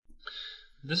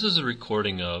This is a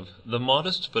recording of The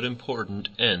Modest but Important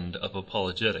End of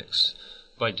Apologetics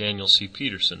by Daniel C.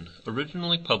 Peterson,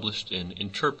 originally published in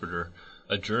Interpreter,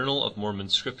 a Journal of Mormon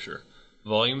Scripture,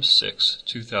 Volume 6,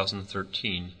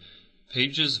 2013,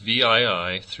 pages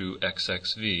VII through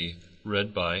XXV,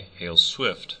 read by Hale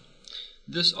Swift.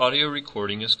 This audio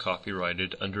recording is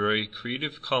copyrighted under a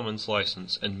Creative Commons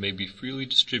license and may be freely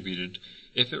distributed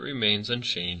if it remains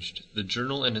unchanged. The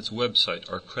journal and its website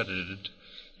are credited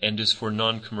and is for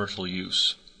non-commercial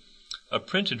use. A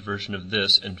printed version of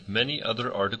this and many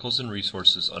other articles and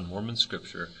resources on Mormon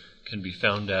Scripture can be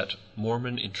found at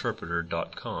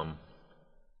mormoninterpreter.com.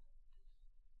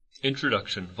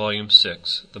 Introduction, Volume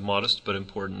 6, The Modest but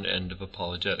Important End of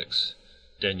Apologetics,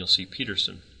 Daniel C.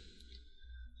 Peterson.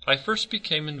 I first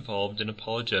became involved in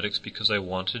apologetics because I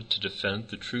wanted to defend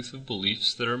the truth of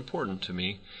beliefs that are important to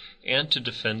me and to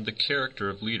defend the character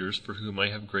of leaders for whom I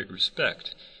have great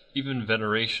respect, even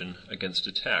veneration, against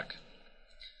attack.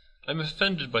 I'm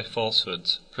offended by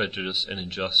falsehoods, prejudice, and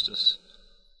injustice.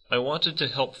 I wanted to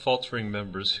help faltering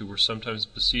members who were sometimes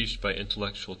besieged by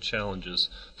intellectual challenges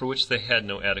for which they had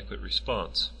no adequate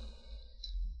response.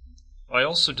 I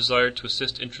also desired to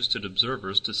assist interested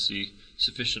observers to see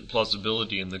sufficient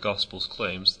plausibility in the gospel's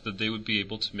claims that they would be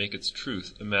able to make its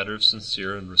truth a matter of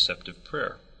sincere and receptive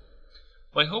prayer.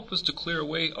 My hope was to clear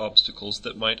away obstacles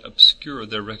that might obscure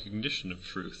their recognition of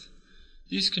truth.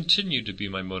 These continue to be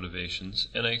my motivations,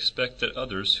 and I expect that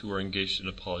others who are engaged in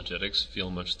apologetics feel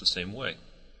much the same way.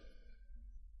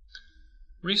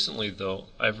 Recently, though,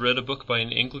 I've read a book by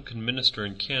an Anglican minister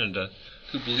in Canada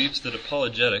who believes that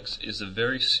apologetics is a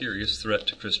very serious threat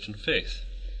to Christian faith.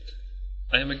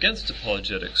 I am against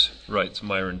apologetics, writes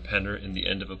Myron Penner in The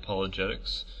End of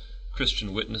Apologetics,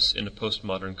 Christian Witness in a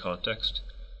Postmodern Context,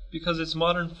 because its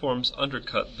modern forms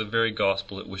undercut the very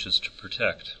gospel it wishes to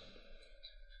protect.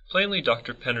 Plainly,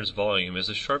 Dr. Penner's volume is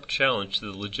a sharp challenge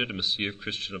to the legitimacy of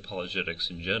Christian apologetics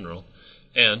in general,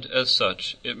 and, as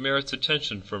such, it merits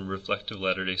attention from reflective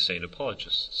Latter-day Saint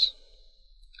apologists.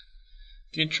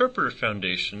 The Interpreter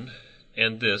Foundation,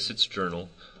 and this, its journal,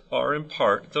 are in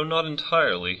part, though not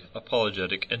entirely,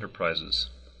 apologetic enterprises.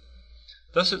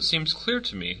 Thus it seems clear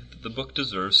to me that the book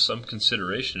deserves some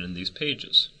consideration in these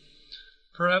pages.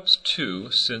 Perhaps, too,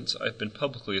 since I've been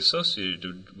publicly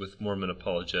associated with Mormon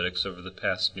apologetics over the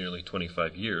past nearly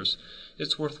 25 years,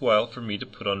 it's worthwhile for me to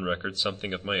put on record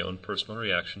something of my own personal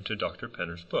reaction to Dr.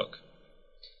 Penner's book.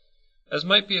 As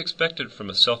might be expected from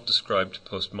a self-described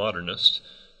postmodernist,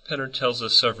 Penner tells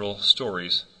us several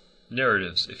stories,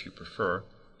 narratives if you prefer,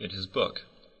 in his book.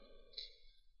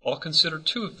 I'll consider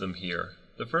two of them here.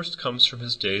 The first comes from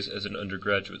his days as an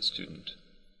undergraduate student.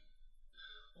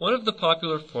 One of the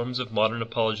popular forms of modern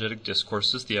apologetic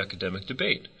discourse is the academic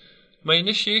debate. My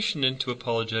initiation into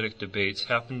apologetic debates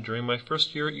happened during my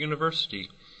first year at university.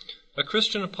 A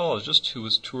Christian apologist who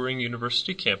was touring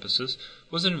university campuses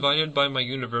was invited by my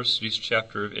university's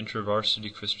chapter of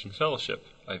InterVarsity Christian Fellowship,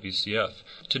 IVCF,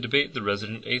 to debate the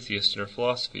resident atheist in our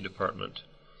philosophy department.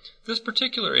 This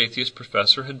particular atheist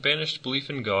professor had banished belief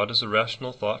in God as a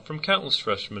rational thought from countless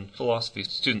freshman philosophy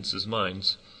students'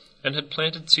 minds, and had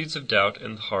planted seeds of doubt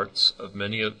in the hearts of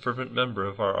many a fervent member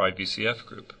of our IVCF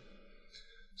group.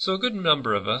 So a good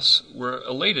number of us were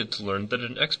elated to learn that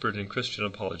an expert in Christian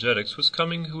apologetics was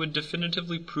coming who would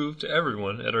definitively prove to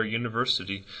everyone at our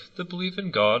university that belief in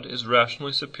God is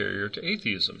rationally superior to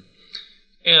atheism,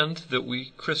 and that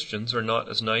we Christians are not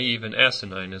as naive and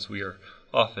asinine as we are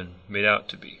often made out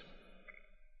to be.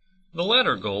 The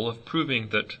latter goal of proving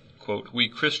that, quote, we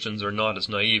Christians are not as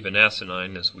naive and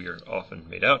asinine as we are often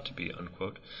made out to be,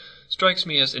 unquote, strikes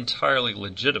me as entirely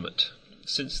legitimate,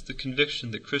 since the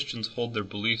conviction that Christians hold their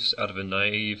beliefs out of a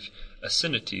naive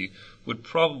asininity would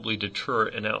probably deter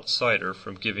an outsider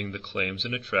from giving the claims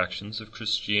and attractions of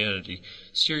Christianity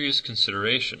serious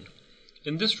consideration.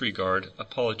 In this regard,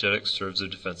 apologetics serves a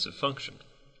defensive function.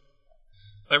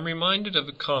 I'm reminded of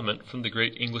a comment from the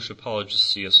great English apologist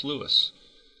C.S. Lewis.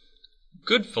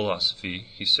 Good philosophy,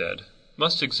 he said,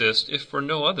 must exist if for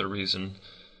no other reason,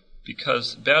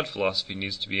 because bad philosophy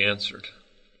needs to be answered.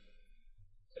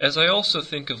 As I also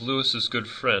think of Lewis's good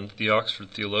friend, the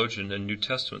Oxford theologian and New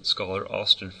Testament scholar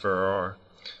Austin Farrar,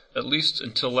 at least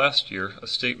until last year, a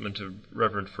statement of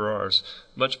Reverend Farrar's,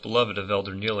 much beloved of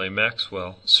Elder Neal A.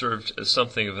 Maxwell, served as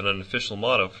something of an unofficial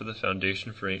motto for the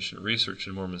Foundation for Ancient Research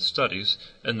in Mormon Studies,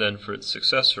 and then for its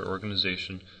successor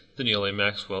organization, the Neal A.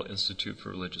 Maxwell Institute for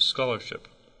Religious Scholarship.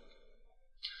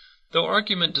 Though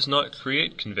argument does not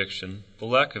create conviction, the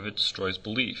lack of it destroys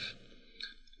belief.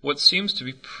 What seems to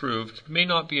be proved may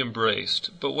not be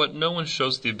embraced, but what no one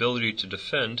shows the ability to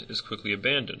defend is quickly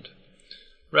abandoned.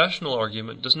 Rational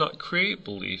argument does not create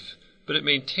belief, but it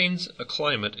maintains a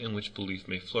climate in which belief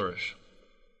may flourish.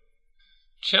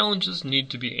 Challenges need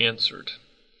to be answered.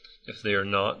 If they are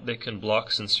not, they can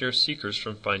block sincere seekers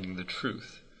from finding the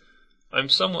truth. I'm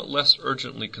somewhat less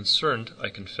urgently concerned, I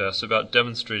confess, about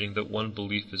demonstrating that one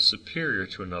belief is superior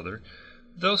to another,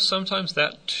 though sometimes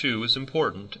that too is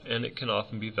important, and it can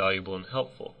often be valuable and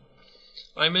helpful.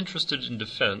 I am interested in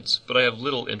defense, but I have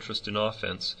little interest in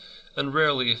offense, and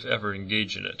rarely, if ever,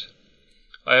 engage in it.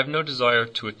 I have no desire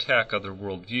to attack other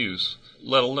worldviews,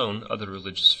 let alone other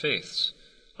religious faiths.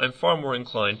 I am far more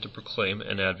inclined to proclaim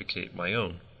and advocate my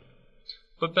own.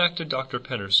 But back to Dr.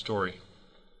 Penner's story.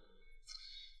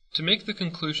 To make the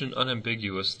conclusion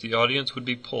unambiguous, the audience would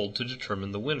be polled to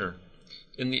determine the winner.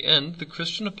 In the end, the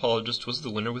Christian apologist was the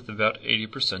winner with about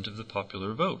 80% of the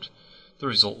popular vote. The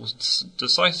result was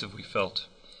decisive, we felt,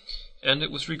 and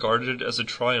it was regarded as a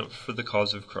triumph for the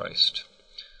cause of Christ.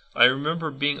 I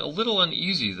remember being a little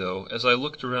uneasy, though, as I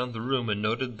looked around the room and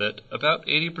noted that about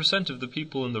 80% of the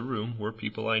people in the room were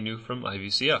people I knew from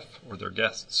IVCF, or their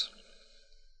guests.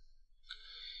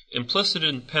 Implicit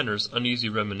in Penner's uneasy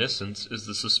reminiscence is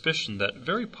the suspicion that,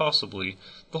 very possibly,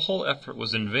 the whole effort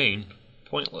was in vain,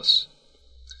 pointless.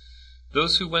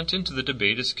 Those who went into the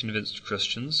debate as convinced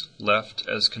Christians left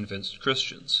as convinced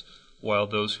Christians, while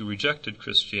those who rejected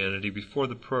Christianity before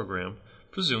the program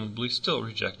presumably still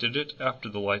rejected it after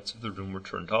the lights of the room were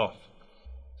turned off.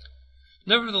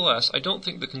 Nevertheless, I don't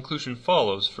think the conclusion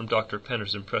follows from Dr.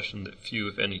 Penner's impression that few,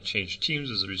 if any, changed teams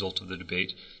as a result of the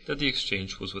debate, that the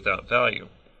exchange was without value.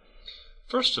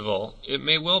 First of all, it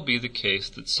may well be the case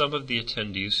that some of the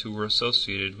attendees who were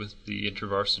associated with the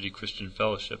InterVarsity Christian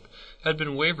Fellowship had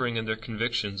been wavering in their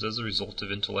convictions as a result of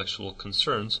intellectual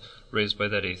concerns raised by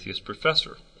that atheist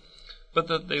professor, but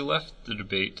that they left the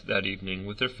debate that evening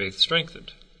with their faith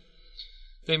strengthened.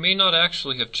 They may not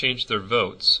actually have changed their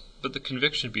votes, but the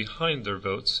conviction behind their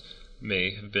votes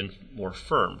may have been more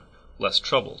firm, less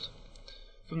troubled.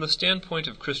 From the standpoint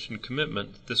of Christian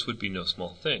commitment, this would be no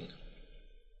small thing.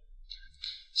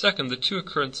 Second, the two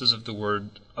occurrences of the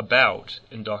word about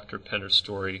in Dr. Penner's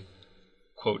story,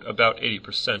 quote, about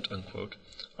 80%, unquote,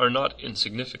 are not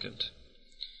insignificant.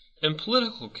 In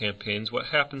political campaigns, what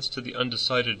happens to the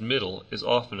undecided middle is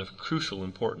often of crucial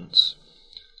importance.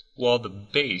 While the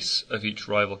base of each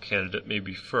rival candidate may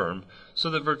be firm,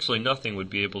 so that virtually nothing would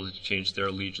be able to change their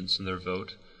allegiance and their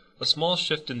vote, a small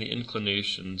shift in the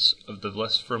inclinations of the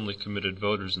less firmly committed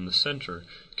voters in the center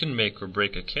can make or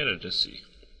break a candidacy.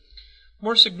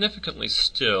 More significantly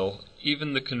still,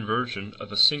 even the conversion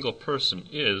of a single person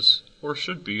is, or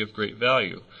should be, of great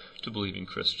value to believing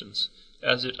Christians,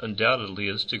 as it undoubtedly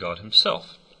is to God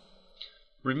himself.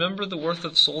 Remember, the worth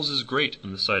of souls is great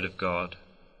in the sight of God.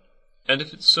 And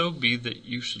if it so be that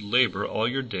you should labor all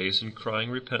your days in crying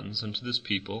repentance unto this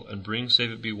people, and bring, save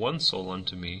it be, one soul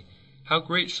unto me, how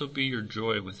great shall be your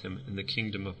joy with him in the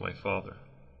kingdom of my Father.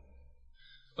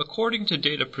 According to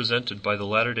data presented by the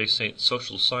Latter-day Saint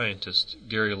social scientist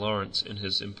Gary Lawrence in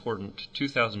his important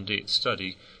 2008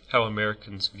 study, How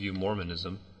Americans View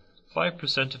Mormonism,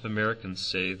 5% of Americans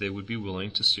say they would be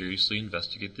willing to seriously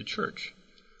investigate the church.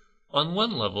 On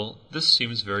one level, this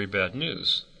seems very bad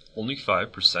news. Only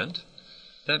 5%?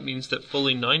 That means that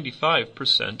fully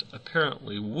 95%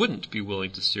 apparently wouldn't be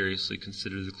willing to seriously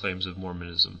consider the claims of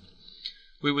Mormonism.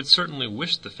 We would certainly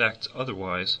wish the facts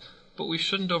otherwise, but we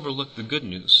shouldn't overlook the good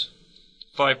news.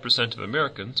 5% of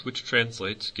Americans, which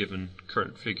translates, given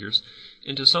current figures,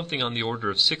 into something on the order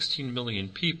of 16 million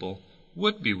people,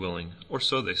 would be willing, or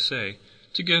so they say,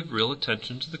 to give real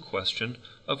attention to the question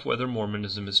of whether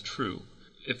Mormonism is true,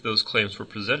 if those claims were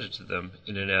presented to them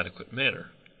in an adequate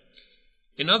manner.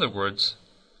 In other words,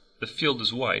 the field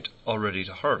is white, all ready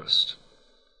to harvest.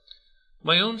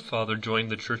 My own father joined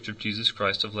the Church of Jesus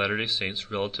Christ of Latter-day Saints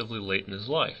relatively late in his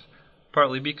life,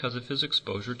 partly because of his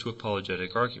exposure to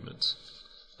apologetic arguments.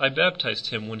 I baptized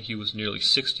him when he was nearly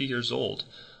 60 years old,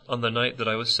 on the night that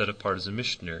I was set apart as a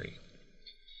missionary.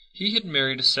 He had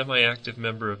married a semi-active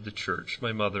member of the church,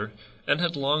 my mother, and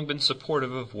had long been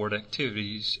supportive of ward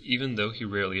activities, even though he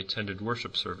rarely attended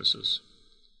worship services.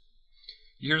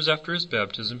 Years after his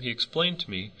baptism, he explained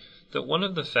to me that one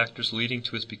of the factors leading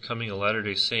to his becoming a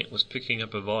Latter-day Saint was picking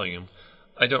up a volume,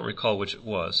 I don't recall which it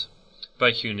was,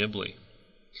 by Hugh Nibley.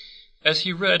 As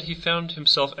he read, he found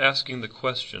himself asking the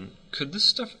question, could this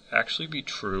stuff actually be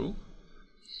true?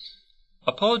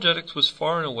 Apologetics was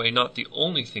far and away not the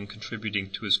only thing contributing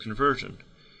to his conversion.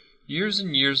 Years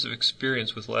and years of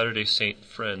experience with Latter-day Saint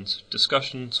friends,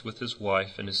 discussions with his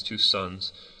wife and his 2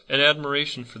 sons, and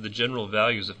admiration for the general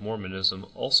values of Mormonism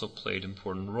also played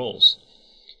important roles.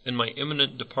 And my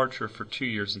imminent departure for 2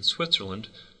 years in Switzerland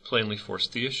plainly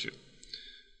forced the issue.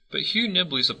 But Hugh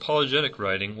Nibley's apologetic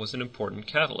writing was an important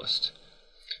catalyst,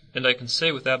 and I can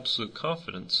say with absolute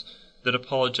confidence that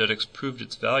apologetics proved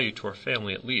its value to our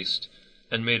family at least,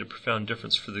 and made a profound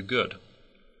difference for the good.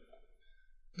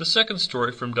 The second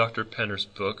story from Dr. Penner's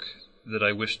book that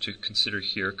I wish to consider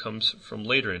here comes from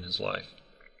later in his life.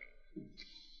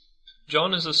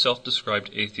 John is a self-described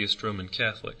atheist Roman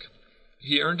Catholic.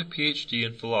 He earned a Ph.D.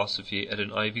 in philosophy at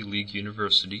an Ivy League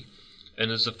university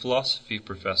and is a philosophy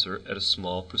professor at a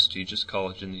small, prestigious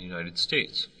college in the United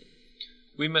States.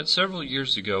 We met several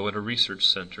years ago at a research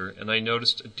center, and I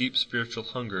noticed a deep spiritual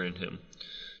hunger in him.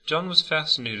 John was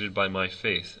fascinated by my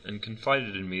faith and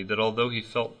confided in me that although he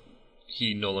felt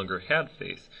he no longer had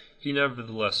faith, he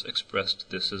nevertheless expressed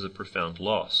this as a profound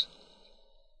loss.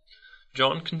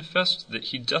 John confessed that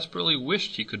he desperately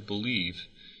wished he could believe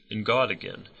in God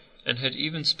again, and had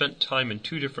even spent time in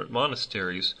 2 different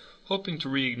monasteries hoping to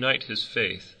reignite his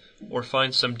faith or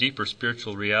find some deeper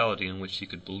spiritual reality in which he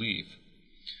could believe.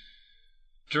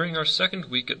 During our second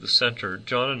week at the center,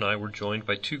 John and I were joined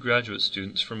by 2 graduate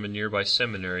students from a nearby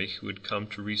seminary who had come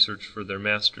to research for their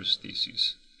master's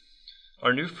theses.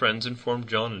 Our new friends informed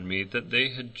John and me that they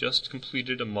had just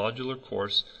completed a modular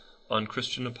course on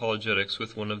Christian apologetics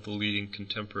with one of the leading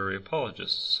contemporary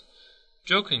apologists.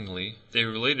 Jokingly, they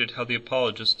related how the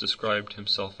apologist described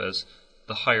himself as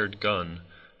the hired gun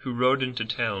who rode into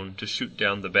town to shoot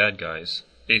down the bad guys,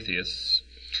 atheists,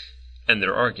 and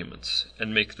their arguments,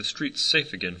 and make the streets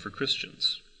safe again for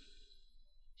Christians.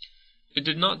 It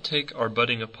did not take our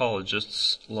budding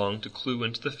apologists long to clue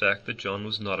into the fact that John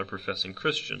was not a professing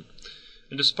Christian,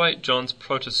 and despite John's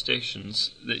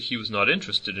protestations that he was not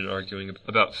interested in arguing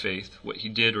about faith, what he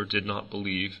did or did not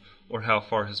believe, or how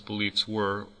far his beliefs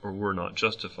were or were not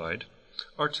justified,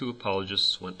 our 2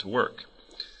 apologists went to work.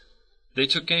 They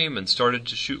took aim and started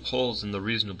to shoot holes in the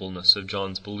reasonableness of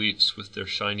John's beliefs with their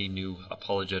shiny new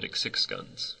apologetic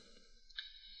 6-guns.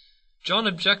 John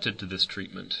objected to this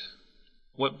treatment.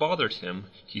 What bothered him,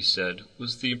 he said,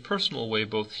 was the impersonal way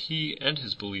both he and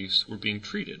his beliefs were being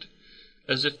treated,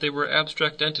 as if they were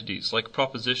abstract entities like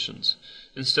propositions,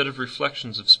 instead of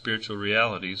reflections of spiritual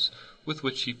realities with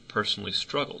which he personally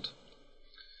struggled.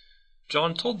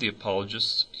 John told the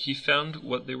apologists he found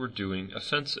what they were doing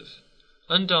offensive.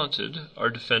 Undaunted, our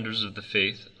defenders of the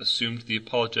faith assumed the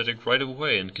apologetic right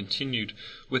away and continued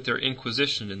with their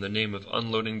inquisition in the name of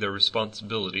unloading their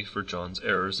responsibility for John's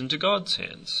errors into God's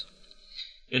hands,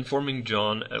 informing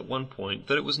John at one point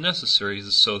that it was necessary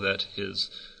so that his,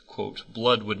 quote,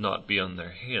 blood would not be on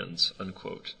their hands,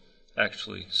 unquote,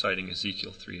 actually citing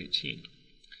Ezekiel 3:18.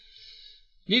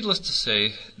 Needless to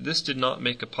say, this did not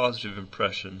make a positive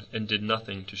impression and did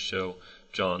nothing to show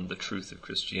John the truth of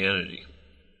Christianity.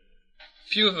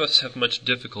 Few of us have much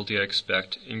difficulty, I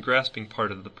expect, in grasping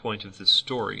part of the point of this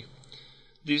story.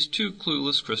 These 2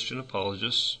 clueless Christian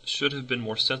apologists should have been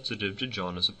more sensitive to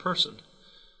John as a person.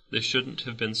 They shouldn't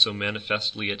have been so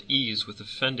manifestly at ease with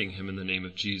offending him in the name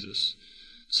of Jesus.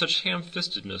 Such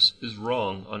ham-fistedness is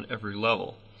wrong on every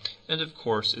level, and of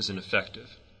course is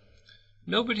ineffective.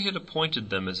 Nobody had appointed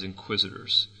them as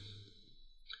inquisitors.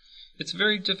 It's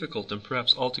very difficult and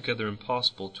perhaps altogether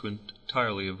impossible to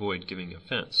entirely avoid giving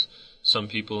offense. Some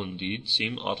people, indeed,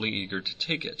 seem oddly eager to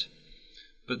take it.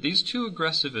 But these 2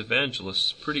 aggressive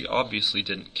evangelists pretty obviously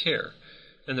didn't care,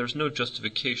 and there's no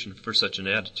justification for such an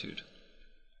attitude.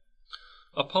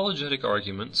 Apologetic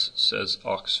arguments, says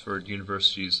Oxford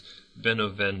University's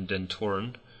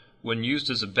Benevendentoren, when used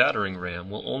as a battering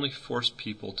ram, will only force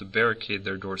people to barricade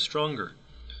their door stronger,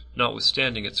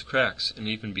 notwithstanding its cracks, and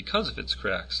even because of its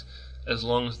cracks, as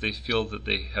long as they feel that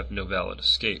they have no valid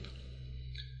escape.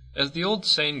 As the old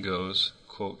saying goes,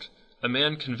 quote, a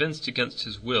man convinced against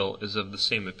his will is of the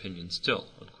same opinion still,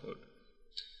 unquote.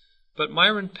 But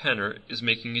Myron Penner is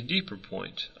making a deeper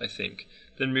point, I think,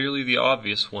 than merely the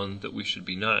obvious one that we should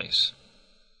be nice.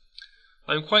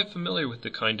 I am quite familiar with the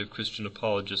kind of Christian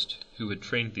apologist who had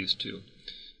trained these 2,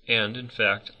 and, in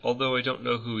fact, although I don't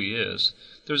know who he is,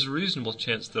 there's a reasonable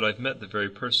chance that I've met the very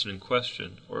person in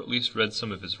question, or at least read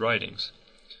some of his writings.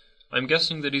 I'm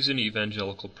guessing that he's an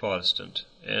evangelical Protestant,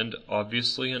 and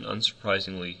obviously and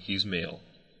unsurprisingly, he's male.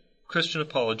 Christian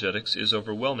apologetics is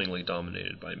overwhelmingly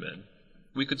dominated by men.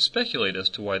 We could speculate as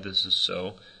to why this is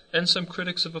so, and some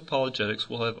critics of apologetics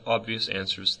will have obvious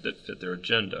answers that fit their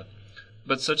agenda,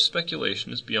 but such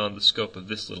speculation is beyond the scope of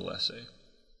this little essay.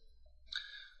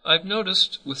 I've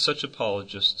noticed with such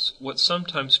apologists what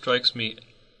sometimes strikes me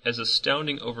as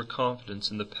astounding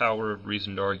overconfidence in the power of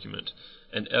reasoned argument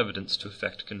and evidence to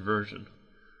effect conversion.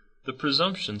 The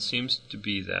presumption seems to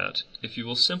be that, if you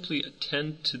will simply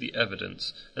attend to the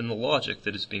evidence and the logic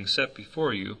that is being set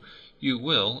before you, you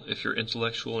will, if your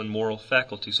intellectual and moral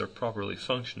faculties are properly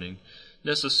functioning,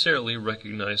 necessarily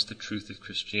recognize the truth of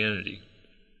Christianity.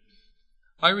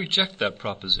 I reject that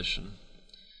proposition.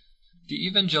 The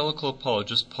evangelical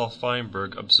apologist Paul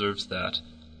Feinberg observes that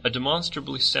a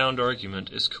demonstrably sound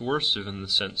argument is coercive in the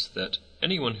sense that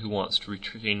anyone who wants to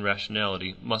retain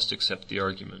rationality must accept the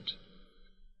argument.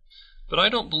 But I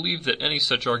don't believe that any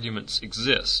such arguments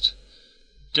exist.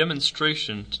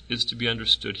 Demonstration is to be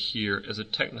understood here as a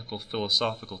technical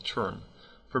philosophical term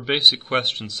for basic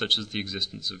questions such as the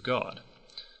existence of God.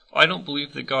 I don't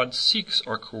believe that God seeks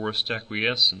our coerced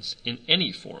acquiescence in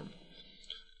any form.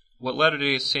 What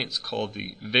Latter-day Saints call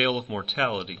the veil of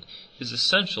mortality is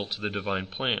essential to the divine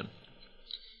plan.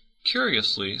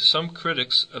 Curiously, some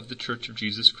critics of the Church of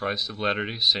Jesus Christ of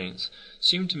Latter-day Saints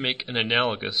seem to make an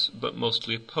analogous but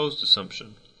mostly opposed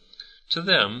assumption. To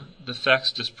them, the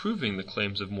facts disproving the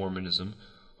claims of Mormonism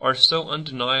are so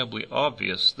undeniably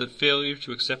obvious that failure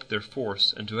to accept their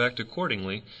force and to act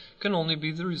accordingly can only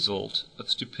be the result of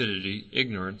stupidity,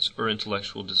 ignorance, or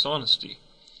intellectual dishonesty.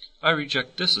 I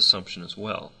reject this assumption as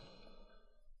well.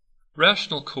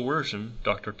 Rational coercion,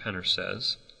 Dr. Penner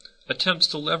says, attempts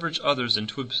to leverage others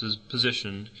into a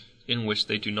position in which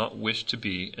they do not wish to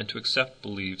be and to accept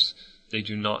beliefs they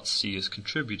do not see as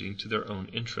contributing to their own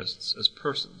interests as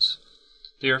persons.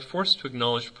 They are forced to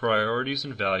acknowledge priorities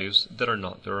and values that are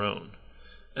not their own.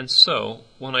 And so,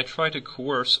 when I try to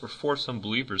coerce or force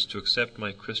unbelievers to accept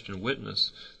my Christian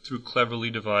witness through cleverly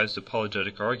devised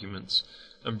apologetic arguments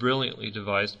and brilliantly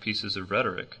devised pieces of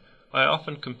rhetoric, I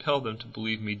often compel them to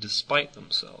believe me despite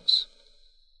themselves.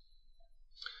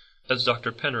 As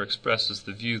Dr. Penner expresses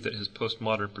the view that his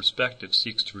postmodern perspective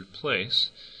seeks to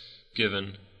replace,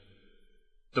 given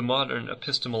the modern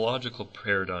epistemological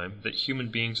paradigm that human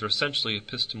beings are essentially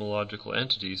epistemological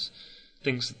entities,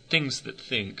 things that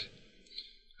think,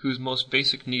 whose most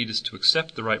basic need is to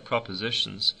accept the right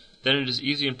propositions, then it is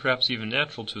easy and perhaps even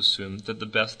natural to assume that the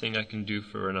best thing I can do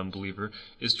for an unbeliever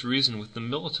is to reason with them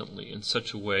militantly in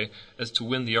such a way as to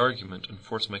win the argument and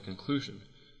force my conclusion.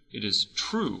 It is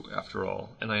true, after all,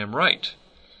 and I am right.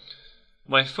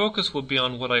 My focus will be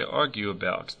on what I argue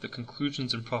about, the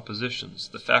conclusions and propositions,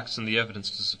 the facts and the evidence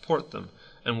to support them,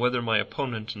 and whether my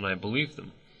opponent and I believe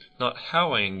them, not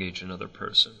how I engage another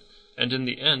person. And in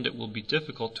the end it will be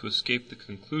difficult to escape the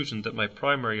conclusion that my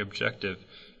primary objective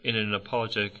in an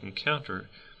apologetic encounter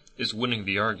is winning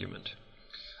the argument.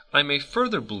 I may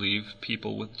further believe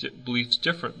people with beliefs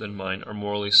different than mine are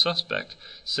morally suspect,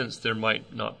 since there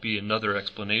might not be another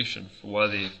explanation for why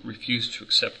they refuse to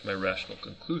accept my rational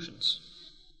conclusions.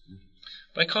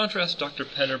 By contrast, Dr.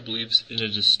 Penner believes in a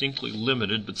distinctly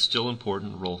limited but still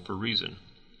important role for reason.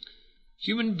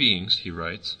 Human beings, he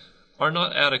writes, are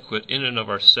not adequate in and of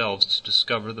ourselves to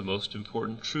discover the most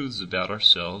important truths about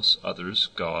ourselves, others,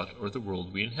 God, or the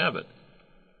world we inhabit.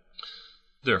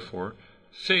 Therefore,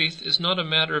 faith is not a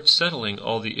matter of settling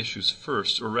all the issues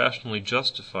first or rationally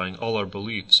justifying all our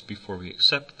beliefs before we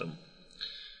accept them.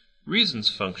 Reason's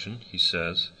function, he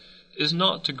says, is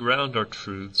not to ground our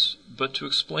truths, but to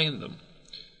explain them.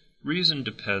 Reason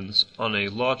depends on a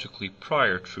logically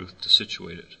prior truth to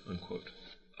situate it, unquote.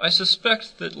 I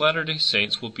suspect that Latter-day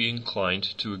Saints will be inclined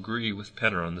to agree with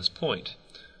Penner on this point.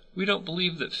 We don't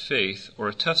believe that faith, or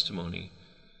a testimony,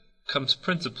 comes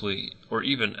principally, or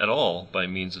even at all, by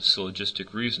means of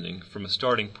syllogistic reasoning from a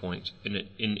starting point in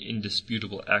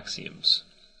indisputable axioms.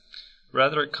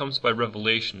 Rather, it comes by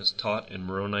revelation as taught in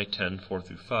Moroni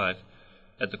 10:4-5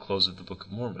 at the close of the Book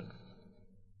of Mormon.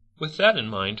 With that in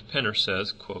mind, Penner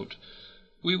says, quote,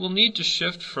 "We will need to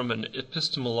shift from an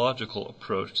epistemological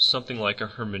approach to something like a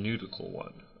hermeneutical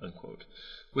one," unquote,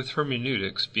 with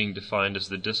hermeneutics being defined as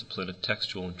the discipline of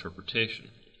textual interpretation.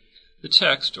 The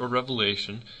text, or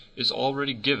revelation, is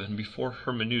already given before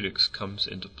hermeneutics comes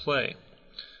into play.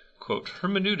 Quote,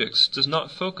 "Hermeneutics does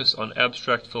not focus on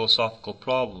abstract philosophical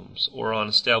problems or on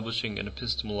establishing an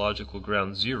epistemological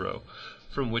ground zero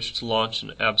from which to launch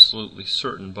an absolutely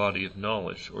certain body of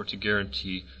knowledge or to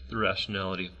guarantee the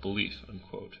rationality of belief,"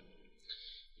 unquote.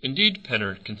 Indeed,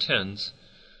 Penner contends,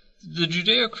 the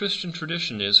Judeo-Christian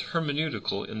tradition is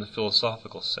hermeneutical in the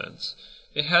philosophical sense.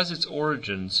 It has its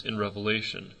origins in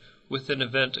revelation, with an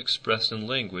event expressed in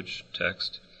language,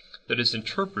 text, that is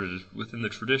interpreted within the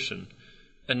tradition,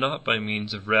 and not by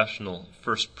means of rational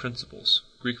first principles,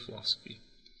 Greek philosophy.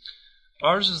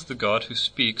 Ours is the God who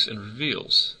speaks and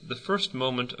reveals. The first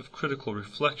moment of critical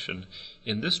reflection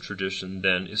in this tradition,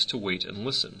 then, is to wait and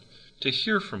listen, to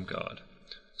hear from God.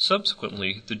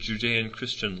 Subsequently, the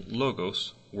Judean-Christian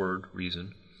logos, word,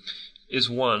 reason, is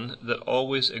one that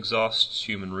always exhausts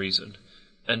human reason,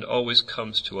 and always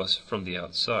comes to us from the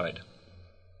outside.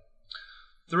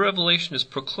 The revelation is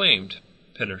proclaimed,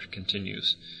 Penner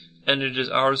continues, and it is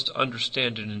ours to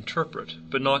understand and interpret,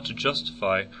 but not to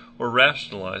justify or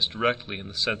rationalize directly in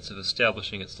the sense of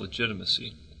establishing its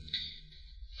legitimacy.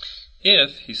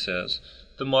 If, he says,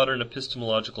 the modern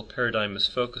epistemological paradigm is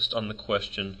focused on the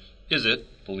question, is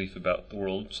it, belief about the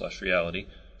world/reality,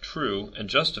 true and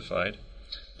justified,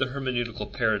 the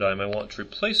hermeneutical paradigm I want to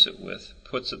replace it with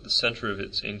puts at the center of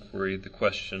its inquiry the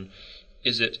question,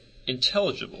 is it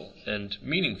intelligible and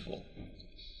meaningful?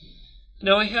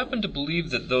 Now, I happen to believe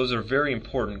that those are very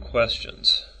important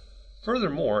questions.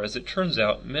 Furthermore, as it turns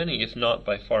out, many, if not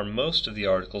by far most of the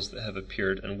articles that have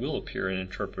appeared and will appear in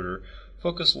Interpreter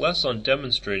focus less on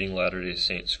demonstrating Latter-day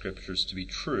Saint scriptures to be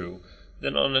true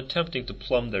than on attempting to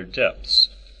plumb their depths,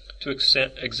 to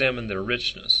examine their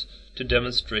richness, to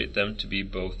demonstrate them to be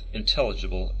both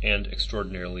intelligible and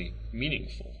extraordinarily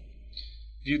meaningful.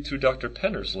 Viewed through Dr.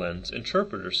 Penner's lens,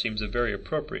 Interpreter seems a very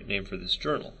appropriate name for this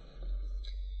journal.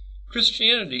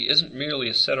 Christianity isn't merely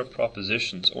a set of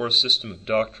propositions or a system of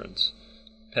doctrines,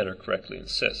 Penner correctly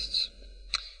insists.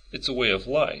 It's a way of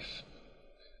life.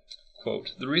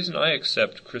 Quote, "The reason I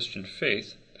accept Christian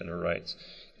faith," Penner writes,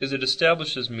 "is it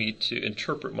establishes me to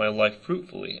interpret my life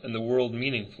fruitfully and the world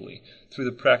meaningfully through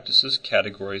the practices,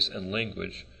 categories, and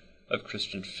language of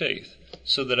Christian faith,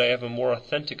 so that I have a more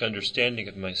authentic understanding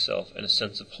of myself and a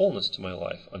sense of wholeness to my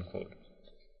life." Unquote.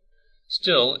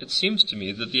 Still, it seems to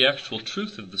me that the actual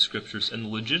truth of the Scriptures and the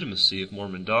legitimacy of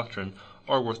Mormon doctrine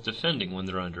are worth defending when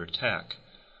they're under attack.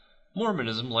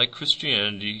 Mormonism, like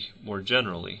Christianity more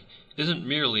generally, isn't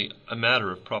merely a matter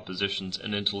of propositions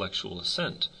and intellectual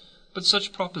assent, but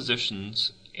such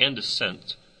propositions and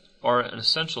assent are an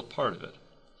essential part of it.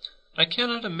 I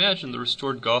cannot imagine the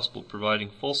restored gospel providing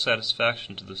full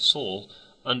satisfaction to the soul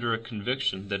under a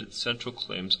conviction that its central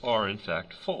claims are in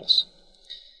fact false.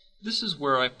 This is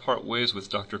where I part ways with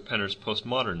Dr. Penner's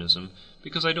postmodernism,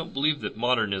 because I don't believe that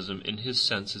modernism in his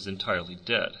sense is entirely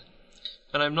dead,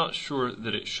 and I'm not sure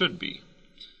that it should be.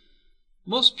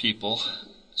 Most people,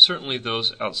 certainly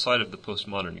those outside of the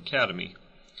postmodern academy,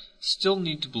 still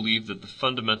need to believe that the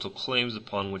fundamental claims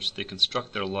upon which they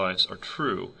construct their lives are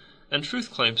true, and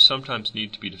truth claims sometimes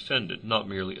need to be defended, not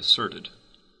merely asserted.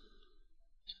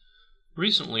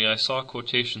 Recently I saw a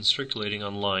quotation circulating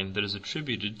online that is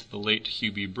attributed to the late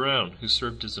Hugh B. Brown, who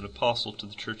served as an apostle to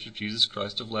the Church of Jesus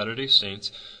Christ of Latter-day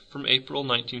Saints from April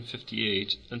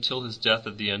 1958 until his death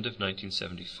at the end of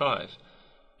 1975,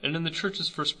 and in the Church's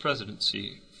first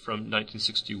presidency from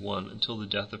 1961 until the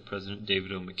death of President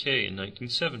David O. McKay in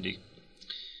 1970.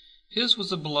 His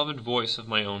was a beloved voice of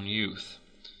my own youth.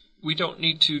 "We don't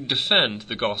need to defend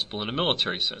the gospel in a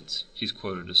military sense," he's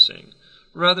quoted as saying.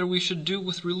 "Rather, we should do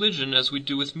with religion as we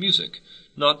do with music,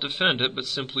 not defend it, but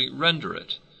simply render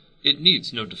it. It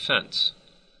needs no defense."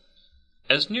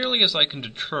 As nearly as I can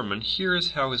determine, here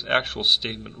is how his actual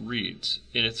statement reads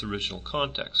in its original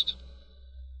context.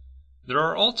 "There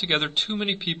are altogether too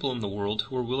many people in the world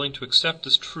who are willing to accept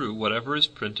as true whatever is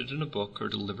printed in a book or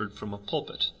delivered from a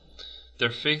pulpit. Their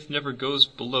faith never goes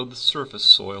below the surface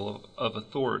soil of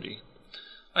authority.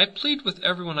 I plead with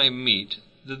everyone I meet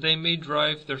that they may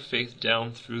drive their faith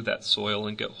down through that soil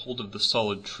and get hold of the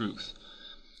solid truth,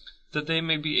 that they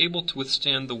may be able to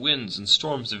withstand the winds and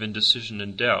storms of indecision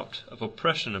and doubt, of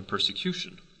oppression and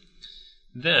persecution.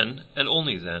 Then, and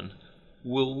only then,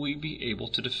 will we be able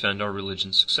to defend our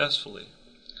religion successfully.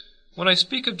 When I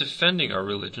speak of defending our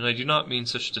religion, I do not mean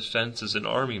such defense as an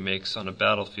army makes on a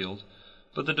battlefield,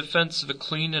 but the defense of a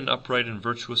clean and upright and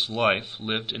virtuous life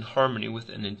lived in harmony with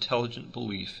an intelligent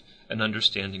belief and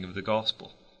understanding of the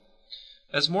gospel.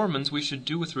 As Mormons, we should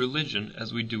do with religion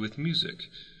as we do with music,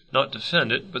 not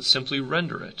defend it, but simply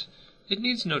render it. It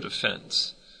needs no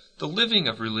defense. The living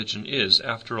of religion is,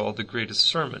 after all, the greatest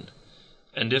sermon,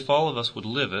 and if all of us would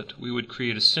live it, we would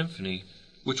create a symphony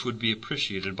which would be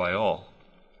appreciated by all."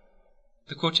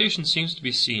 The quotation seems to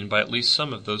be seen by at least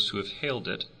some of those who have hailed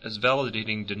it as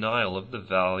validating denial of the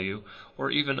value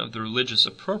or even of the religious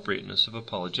appropriateness of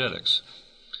apologetics.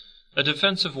 A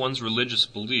defense of one's religious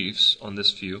beliefs, on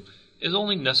this view, is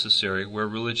only necessary where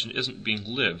religion isn't being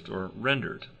lived or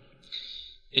rendered.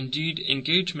 Indeed,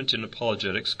 engagement in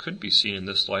apologetics could be seen in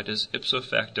this light as ipso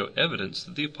facto evidence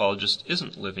that the apologist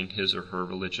isn't living his or her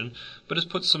religion, but has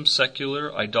put some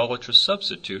secular, idolatrous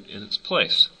substitute in its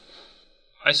place.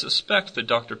 I suspect that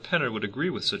Dr. Penner would agree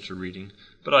with such a reading,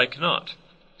 but I cannot.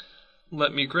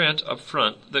 Let me grant up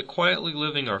front that quietly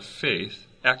living our faith,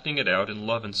 acting it out in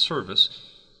love and service,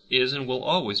 is and will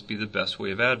always be the best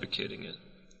way of advocating it.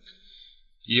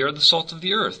 "Ye are the salt of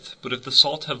the earth, but if the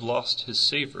salt have lost his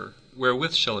savour,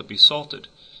 wherewith shall it be salted?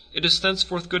 It is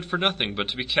thenceforth good for nothing but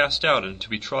to be cast out and to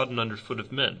be trodden under foot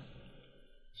of men."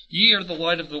 Ye are the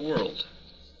light of the world.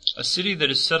 A city that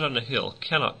is set on a hill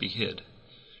cannot be hid.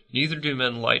 Neither do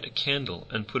men light a candle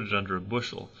and put it under a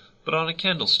bushel, but on a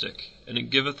candlestick, and it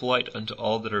giveth light unto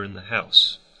all that are in the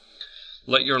house.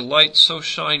 Let your light so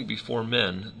shine before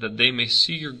men, that they may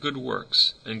see your good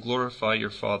works, and glorify your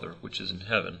Father which is in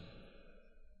heaven.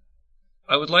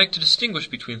 I would like to distinguish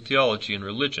between theology and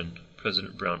religion,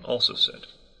 President Brown also said.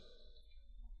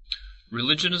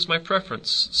 Religion is my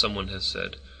preference, someone has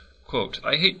said. Quote,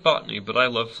 I hate botany, but I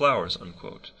love flowers,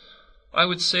 unquote. I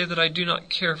would say that I do not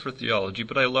care for theology,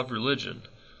 but I love religion.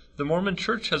 The Mormon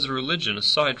Church has a religion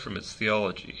aside from its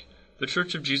theology. The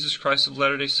Church of Jesus Christ of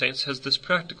Latter-day Saints has this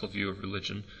practical view of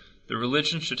religion. The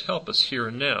religion should help us here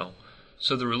and now.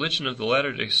 So the religion of the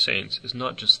Latter-day Saints is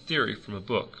not just theory from a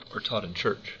book or taught in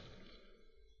church.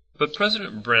 But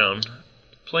President Brown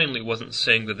plainly wasn't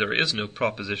saying that there is no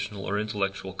propositional or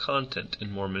intellectual content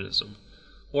in Mormonism,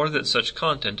 or that such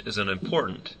content is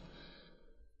unimportant.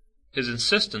 His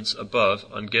insistence above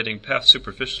on getting past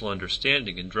superficial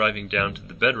understanding and driving down to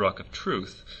the bedrock of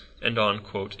truth and on,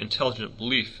 quote, intelligent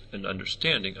belief and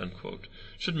understanding, unquote,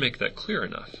 should make that clear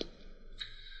enough.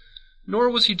 Nor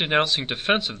was he denouncing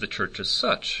defense of the church as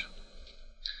such.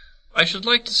 I should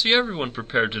like to see everyone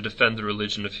prepared to defend the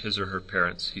religion of his or her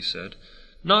parents, he said,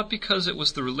 not because it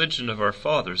was the religion of our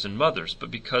fathers and mothers,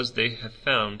 but because they have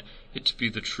found it to be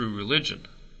the true religion.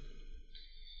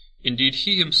 Indeed,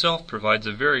 he himself provides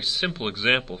a very simple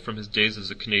example from his days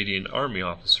as a Canadian Army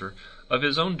officer of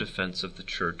his own defense of the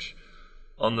Church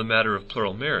on the matter of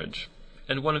plural marriage,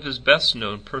 and one of his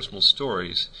best-known personal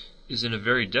stories is in a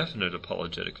very definite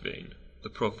apologetic vein, the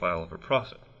profile of a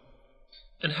prophet.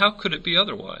 And how could it be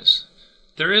otherwise?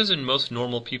 There is in most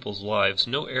normal people's lives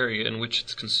no area in which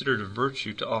it's considered a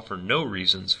virtue to offer no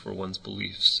reasons for one's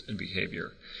beliefs and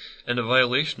behavior, and a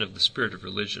violation of the spirit of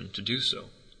religion to do so.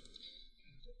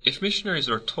 If missionaries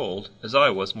are told, as I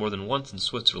was more than once in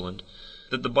Switzerland,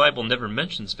 that the Bible never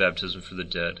mentions baptism for the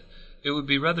dead, it would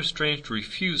be rather strange to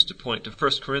refuse to point to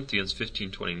 1 Corinthians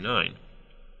 15:29.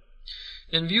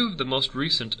 In view of the most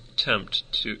recent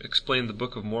attempt to explain the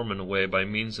Book of Mormon away by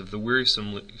means of the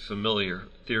wearisomely familiar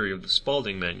theory of the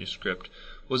Spalding manuscript,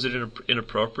 was it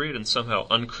inappropriate and somehow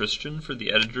unchristian for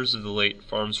the editors of the late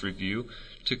Farms Review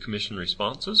to commission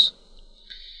responses?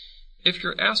 If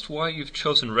you're asked why you've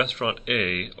chosen Restaurant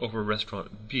A over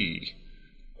Restaurant B,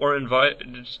 or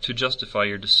invited to justify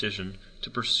your decision to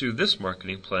pursue this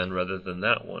marketing plan rather than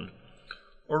that one,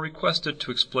 or requested to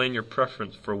explain your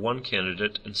preference for one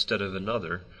candidate instead of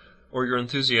another, or your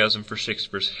enthusiasm for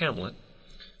Shakespeare's Hamlet,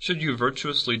 should you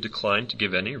virtuously decline to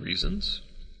give any reasons?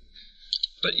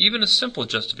 But even a simple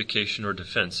justification or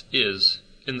defense is,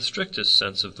 in the strictest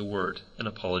sense of the word, an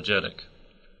apologetic.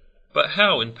 But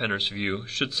how, in Penner's view,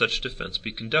 should such defense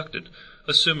be conducted,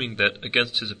 assuming that,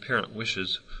 against his apparent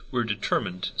wishes, we're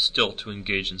determined still to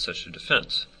engage in such a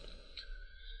defense?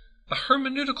 A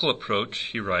hermeneutical approach,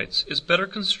 he writes, is better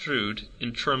construed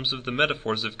in terms of the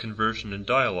metaphors of conversion and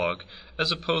dialogue,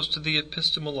 as opposed to the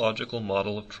epistemological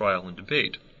model of trial and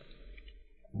debate.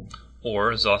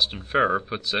 Or, as Austin Farrer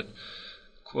puts it,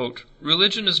 quote,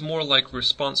 religion is more like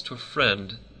response to a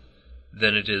friend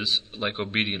than it is like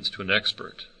obedience to an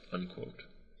expert. Unquote.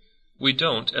 We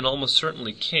don't, and almost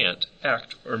certainly can't,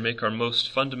 act or make our most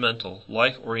fundamental,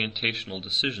 life-orientational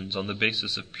decisions on the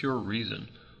basis of pure reason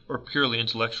or purely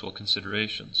intellectual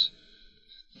considerations.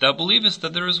 Thou believest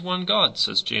that there is one God,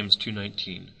 says James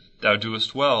 2:19. Thou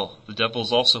doest well, the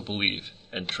devils also believe,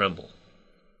 and tremble.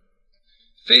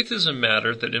 Faith is a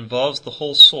matter that involves the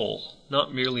whole soul,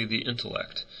 not merely the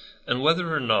intellect, and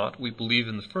whether or not we believe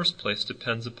in the first place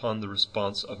depends upon the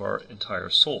response of our entire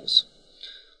souls.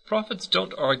 Prophets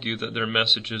don't argue that their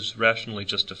message is rationally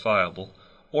justifiable,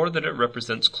 or that it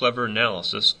represents clever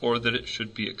analysis, or that it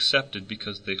should be accepted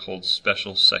because they hold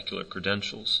special secular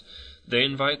credentials. They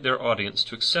invite their audience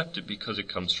to accept it because it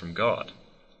comes from God.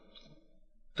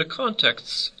 The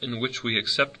contexts in which we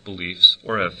accept beliefs,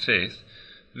 or have faith,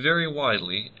 vary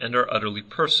widely and are utterly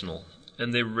personal,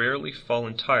 and they rarely fall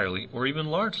entirely, or even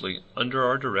largely, under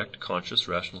our direct conscious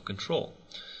rational control.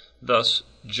 Thus,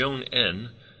 Joan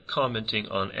N., commenting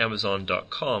on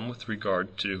Amazon.com with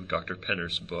regard to Dr.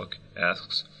 Penner's book,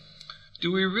 asks,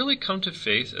 do we really come to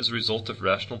faith as a result of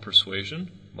rational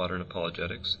persuasion, modern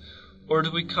apologetics, or do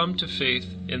we come to faith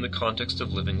in the context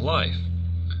of living life?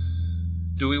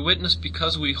 Do we witness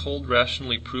because we hold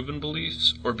rationally proven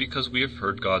beliefs, or because we have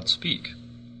heard God speak?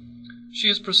 She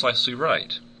is precisely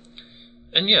right.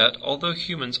 And yet, although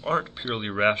humans aren't purely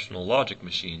rational logic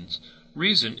machines,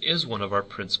 reason is one of our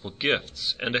principal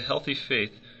gifts, and a healthy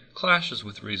faith clashes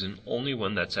with reason only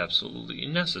when that's absolutely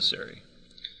necessary.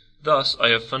 Thus, I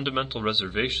have fundamental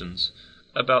reservations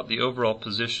about the overall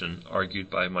position argued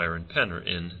by Myron Penner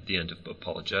in The End of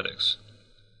Apologetics.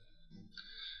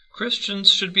 Christians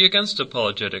should be against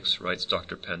apologetics, writes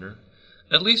Dr. Penner,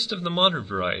 at least of the modern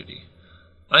variety.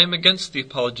 I am against the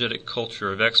apologetic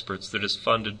culture of experts that is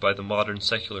funded by the modern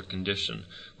secular condition,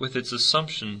 with its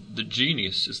assumption that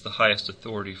genius is the highest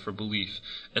authority for belief,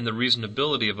 and the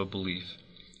reasonability of a belief,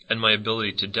 and my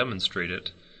ability to demonstrate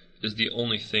it, is the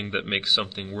only thing that makes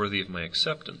something worthy of my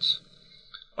acceptance.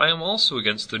 I am also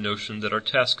against the notion that our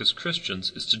task as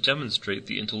Christians is to demonstrate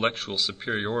the intellectual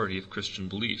superiority of Christian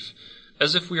belief,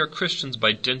 as if we are Christians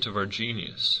by dint of our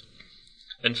genius.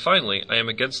 And finally, I am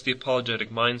against the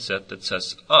apologetic mindset that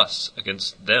sets us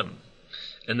against them,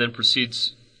 and then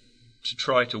proceeds to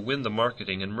try to win the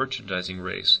marketing and merchandising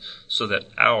race so that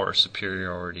our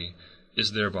superiority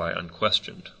is thereby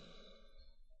unquestioned.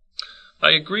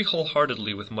 I agree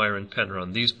wholeheartedly with Myron Penner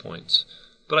on these points,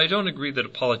 but I don't agree that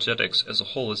apologetics as a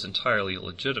whole is entirely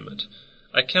illegitimate.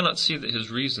 I cannot see that his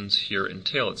reasons here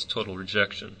entail its total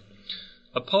rejection.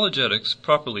 Apologetics,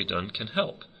 properly done, can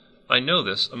help. I know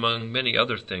this, among many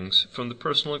other things, from the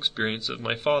personal experience of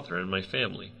my father and my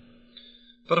family.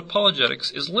 But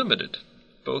apologetics is limited,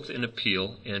 both in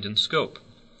appeal and in scope.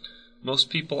 Most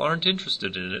people aren't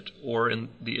interested in it or in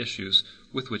the issues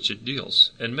with which it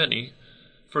deals, and many,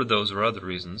 for those or other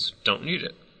reasons, don't need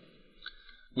it.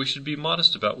 We should be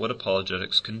modest about what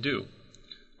apologetics can do.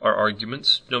 Our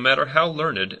arguments, no matter how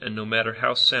learned and no matter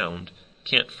how sound,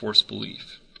 can't force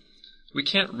belief. We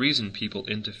can't reason people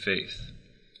into faith.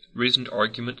 Reasoned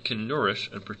argument can nourish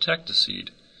and protect a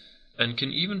seed, and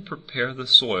can even prepare the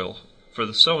soil for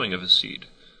the sowing of a seed,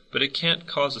 but it can't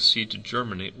cause a seed to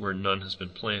germinate where none has been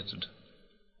planted.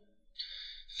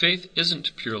 Faith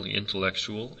isn't purely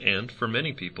intellectual, and, for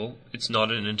many people, it's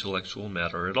not an intellectual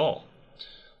matter at all.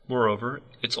 Moreover,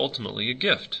 it's ultimately a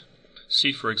gift.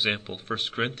 See, for example, 1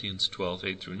 Corinthians 12,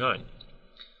 8-9.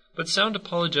 But sound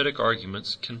apologetic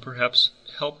arguments can perhaps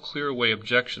help clear away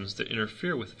objections that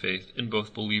interfere with faith in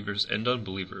both believers and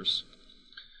unbelievers.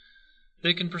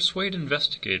 They can persuade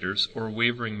investigators or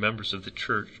wavering members of the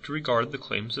church to regard the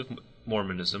claims of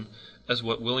Mormonism as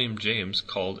what William James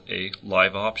called a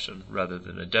live option rather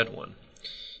than a dead one.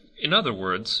 In other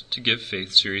words, to give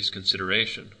faith serious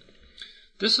consideration.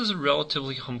 This is a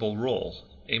relatively humble role,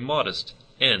 a modest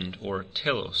end or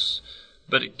telos,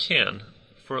 but it can,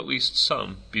 for at least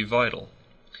some, be vital.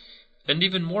 And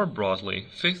even more broadly,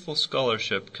 faithful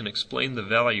scholarship can explain the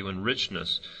value and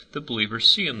richness that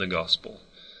believers see in the gospel,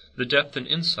 the depth and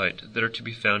insight that are to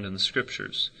be found in the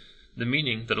Scriptures, the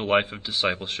meaning that a life of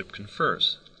discipleship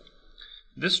confers.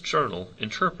 This journal,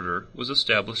 Interpreter, was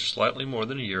established slightly more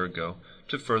than a year ago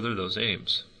to further those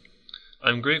aims. I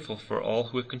am grateful for all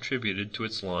who have contributed to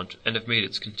its launch and have made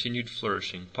its continued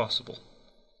flourishing possible.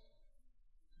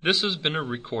 This has been a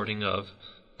recording of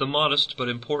The Modest but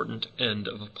Important End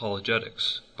of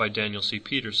Apologetics by Daniel C.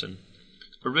 Peterson,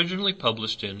 originally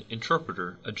published in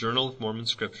Interpreter, a Journal of Mormon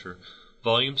Scripture,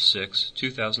 Volume 6,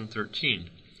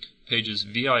 2013, pages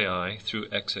VII through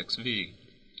XXV,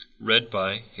 read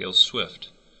by Hale Swift.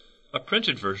 A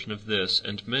printed version of this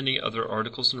and many other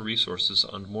articles and resources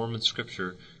on Mormon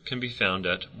Scripture can be found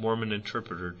at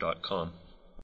mormoninterpreter.com.